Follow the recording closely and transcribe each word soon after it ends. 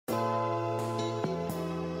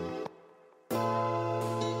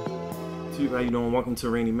YouTube, how you doing? Welcome to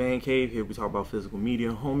Rainy Man Cave. Here we talk about physical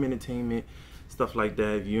media, home entertainment, stuff like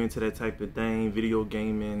that. If you're into that type of thing, video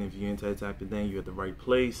gaming, if you're into that type of thing, you're at the right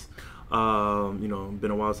place. You know, been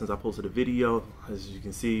a while since I posted a video. As you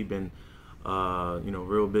can see, been you know,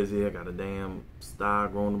 real busy. I got a damn star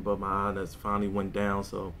growing above my eye that's finally went down,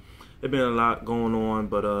 so there's been a lot going on,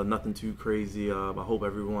 but nothing too crazy. I hope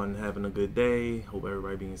everyone having a good day. Hope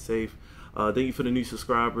everybody being safe. Thank you for the new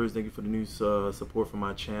subscribers. Thank you for the new support for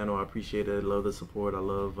my channel. I appreciate it. I love the support. I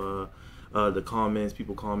love the comments.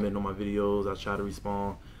 People comment on my videos. I try to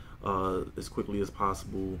respond as quickly as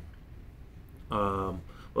possible.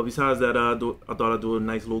 But besides that, I thought I'd do a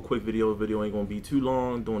nice little quick video. The video ain't gonna be too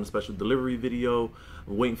long. Doing a special delivery video.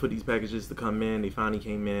 I'm waiting for these packages to come in. They finally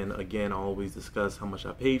came in. Again, I always discuss how much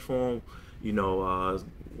I paid for them. You know,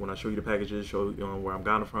 when I show you the packages, show you where I'm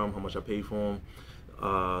got them from, how much I paid for them.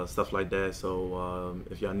 Stuff like that. So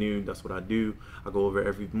if y'all new, that's what I do. I go over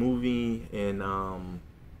every movie and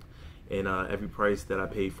every price that I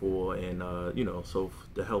pay for, and you know, so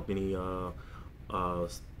to help any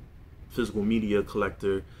physical media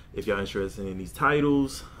collector, if y'all interested in these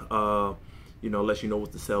titles, you know, let you know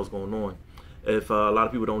what the sales going on. If a lot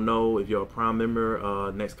of people don't know, if you're a Prime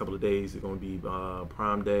member, next couple of days is going to be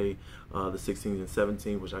Prime Day, the 16th and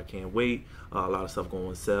 17th, which I can't wait. A lot of stuff going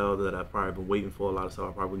on sale that I've probably been waiting for. A lot of stuff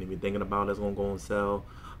I probably wouldn't even thinking about that's going to go on sale.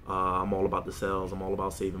 I'm all about the sales. I'm all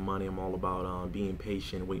about saving money. I'm all about being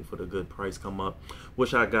patient, waiting for the good price come up.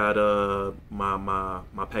 Which I got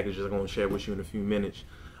my packages I'm going to share with you in a few minutes.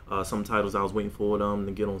 Some titles I was waiting for them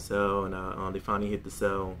to get on sale, and they finally hit the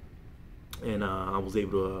sale. And I was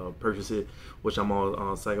able to purchase it, which I'm all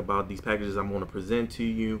psyched about. These packages I'm going to present to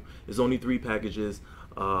you. There's only 3 packages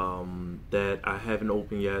that I haven't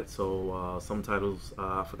opened yet, so some titles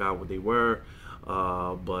I forgot what they were,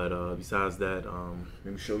 but besides that,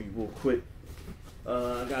 let me show you real quick.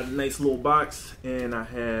 I got a nice little box, and I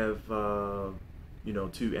have you know,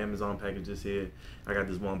 2 Amazon packages here. I got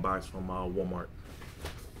this one box from Walmart.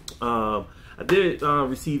 I did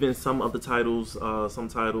receive in some of the titles, some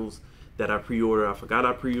titles that I pre-ordered. I forgot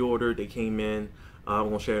I pre-ordered. They came in. I'm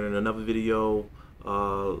gonna share it in another video,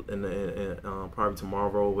 probably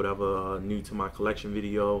tomorrow, whatever. New to my collection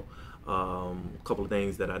video. A couple of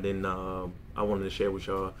things that I didn't, I wanted to share with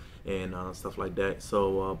y'all, and stuff like that.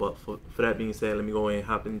 So, but for that being said, let me go ahead and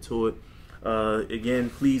hop into it.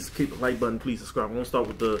 Again, please keep the like button. Please subscribe. I'm gonna start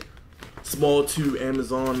with the small 2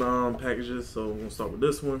 Amazon packages. So I'm gonna start with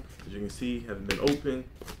this one. As you can see, haven't been opened.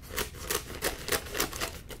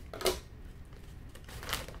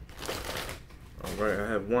 Alright, I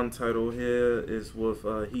have one title here. It's with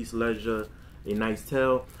Heath Ledger, A Knight's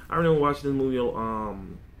Tale. I remember watching this movie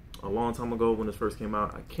a long time ago when it first came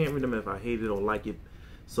out. I can't remember if I hated it or like it,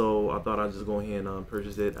 so I thought I'd just go ahead and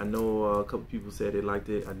purchase it. I know a couple people said they liked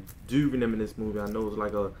it. I do remember this movie. I know it was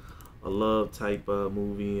like a love type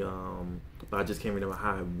movie, but I just can't remember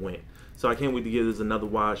how it went. So I can't wait to give this another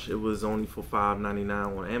watch. It was only for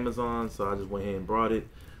 $5.99 on Amazon, so I just went ahead and brought it.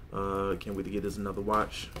 Can't wait to give this another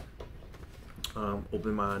watch.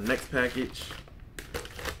 Open my next package.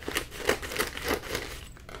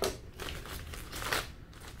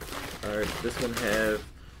 Alright, this one have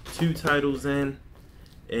 2 titles in,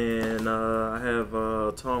 and I have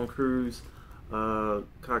Tom Cruise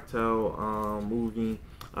cocktail movie.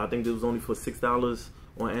 I think it was only for $6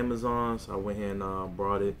 on Amazon, so I went ahead and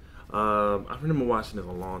brought it. I remember watching this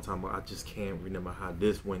a long time ago. I just can't remember how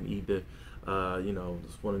this went either. You know,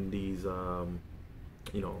 it's one of these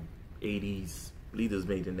you know, 80s, I believe it was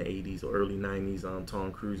made in the 80s or early 90s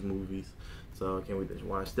Tom Cruise movies. So I can't wait to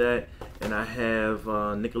watch that. And I have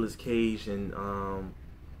Nicolas Cage and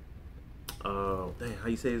dang, how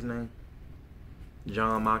you say his name?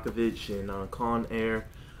 John Malkovich and Con Air.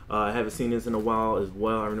 I haven't seen this in a while as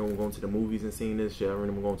well. I remember going to the movies and seeing this. Yeah, I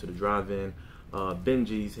remember going to the drive-in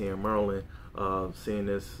Benji's here in Maryland, seeing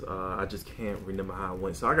this. I just can't remember how it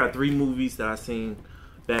went. So I got 3 movies that I seen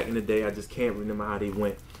back in the day. I just can't remember how they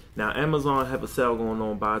went. Now Amazon have a sale going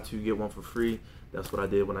on, buy 2 get 1 for free. That's what I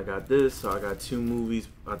did when I got this. So I got 2 movies.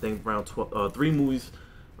 I think around 3 movies.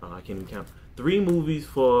 I can't even count. 3 movies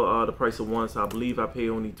for the price of 1. So I believe I paid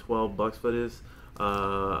only $12 for this.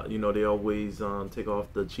 You know, they always take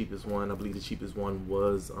off the cheapest one. I believe the cheapest one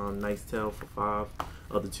was Knight's Tale for $5.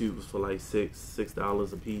 Other 2 was for like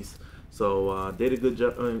 $6 a piece. So did a good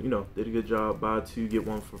job. You know, did a good job. Buy 2 get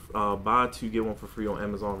 1 for free on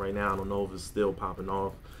Amazon right now. I don't know if it's still popping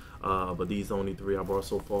off. But these are only 3 I bought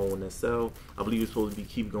so far on that sale. I believe it's supposed to be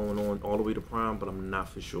keep going on all the way to Prime, but I'm not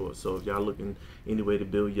for sure. So if y'all looking any way to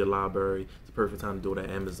build your library, it's the perfect time to do it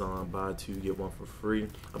at Amazon. Buy 2 get 1 for free.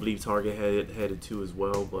 I believe Target had it too as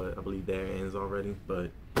well, but I believe that ends already.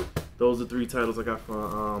 But those are 3 titles I got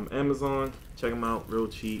from Amazon. Check them out, real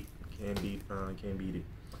cheap. Can't beat it.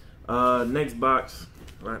 Next box.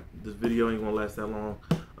 Right, this video ain't gonna last that long.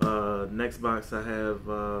 Next box I have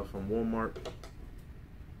from Walmart.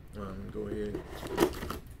 Go ahead,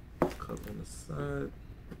 cut on the side.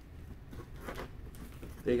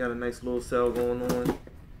 They got a nice little sale going on.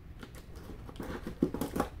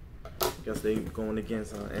 Guess they going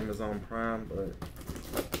against Amazon Prime, but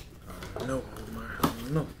I don't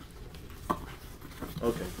know.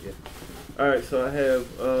 Okay, yeah. All right, so I have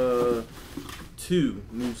 2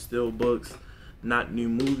 new steelbooks, not new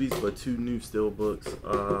movies, but 2 new steelbooks.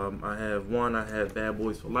 I have Bad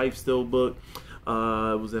Boys for Life steelbook.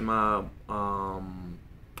 It was in my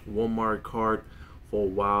Walmart cart for a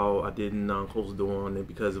while. I didn't close the door on it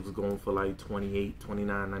because it was going for like $28,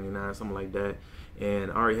 $29.99, something like that.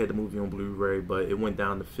 And I already had the movie on Blu-ray, but it went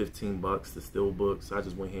down to $15, the steelbook. So I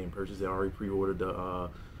just went ahead and purchased it. I already pre-ordered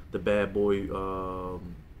the Bad Boy for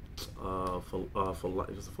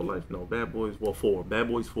life. No, Bad Boys. Well, 4. Bad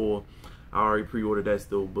Boys 4. I already pre-ordered that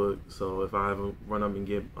steelbook. So if I ever run up and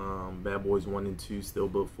get Bad Boys 1 and 2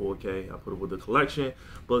 steelbook 4K, I put it with the collection.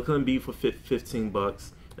 But it couldn't be for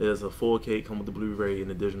 $15. There's a 4K, come with the Blu-ray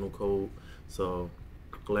and the digital code. So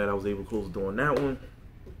glad I was able to close the door on that one.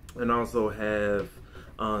 And I also have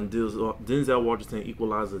Denzel Washington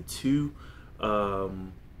Equalizer 2.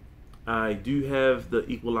 I do have the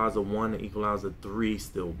Equalizer 1 and Equalizer 3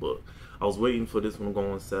 steelbook. I was waiting for this one to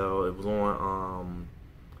go on sale. It was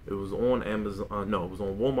on Amazon. No, it was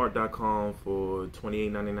on Walmart.com for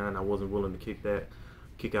 $28.99. I wasn't willing to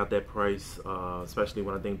kick out that price, especially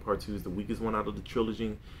when I think Part 2 is the weakest one out of the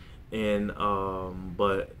trilogy. And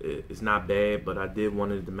but it's not bad, but I did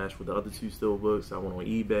want it to match with the other 2 steelbooks. I went on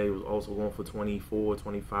eBay. It was also going for $24,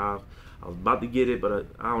 $25. I was about to get it, but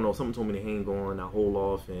I don't know, something told me to hang on. I hold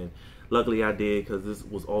off, and luckily I did, because this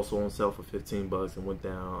was also on sale for $15 and went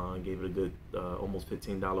down, gave it a good almost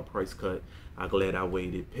 $15 price cut. I'm glad I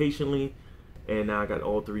waited patiently, and now I got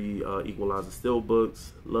all 3 Equalizer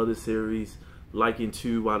steelbooks. Love this series. Liking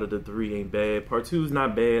 2 out of the 3 ain't bad. Part 2 is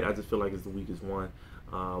not bad. I just feel like it's the weakest one.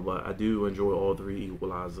 But I do enjoy all 3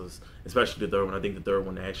 Equalizers, especially the 3rd one. I think the 3rd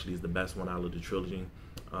one actually is the best one out of the trilogy.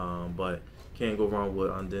 But can't go wrong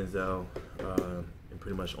with Denzel and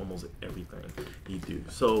pretty much almost everything he do.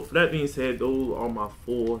 So for that being said, those are my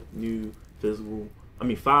 5 new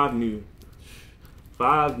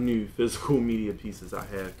physical media pieces I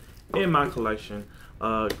have in my collection.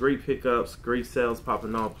 Great pickups, great sales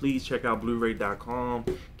popping off. Please check out Blu-ray.com.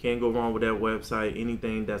 Can't go wrong with that website.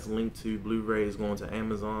 Anything that's linked to Blu-ray is going to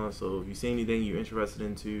Amazon. So if you see anything you're interested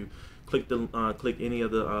into, click any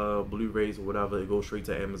of the Blu-rays or whatever. It goes straight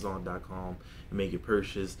to Amazon.com and make your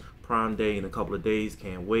purchase. Prime Day in a couple of days.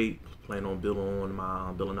 Can't wait. Plan on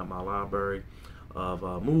building up my library of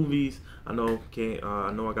movies. I know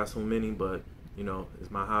I got so many, but you know, it's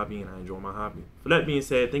my hobby and I enjoy my hobby. For that being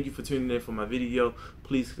said, thank you for tuning in for my video.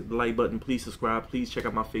 Please hit the like button, please subscribe, please check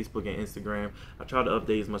out my Facebook and Instagram. I try to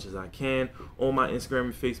update as much as I can on my Instagram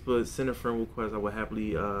and Facebook. Send a friend request, I will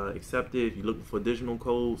happily accept it. If you're looking for additional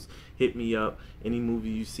codes, hit me up. Any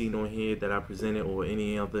movie you've seen on here that I presented or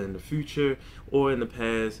any other in the future or in the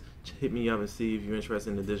past, hit me up and see if you're interested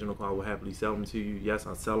in the additional code. I will happily sell them to you. Yes,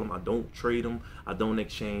 I sell them. I don't trade them. I don't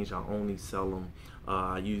exchange. I only sell them.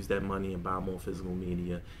 I use that money and buy more physical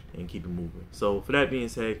media and keep it moving. So for that being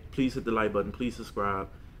said, please hit the like button. Please subscribe.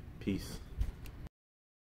 Peace.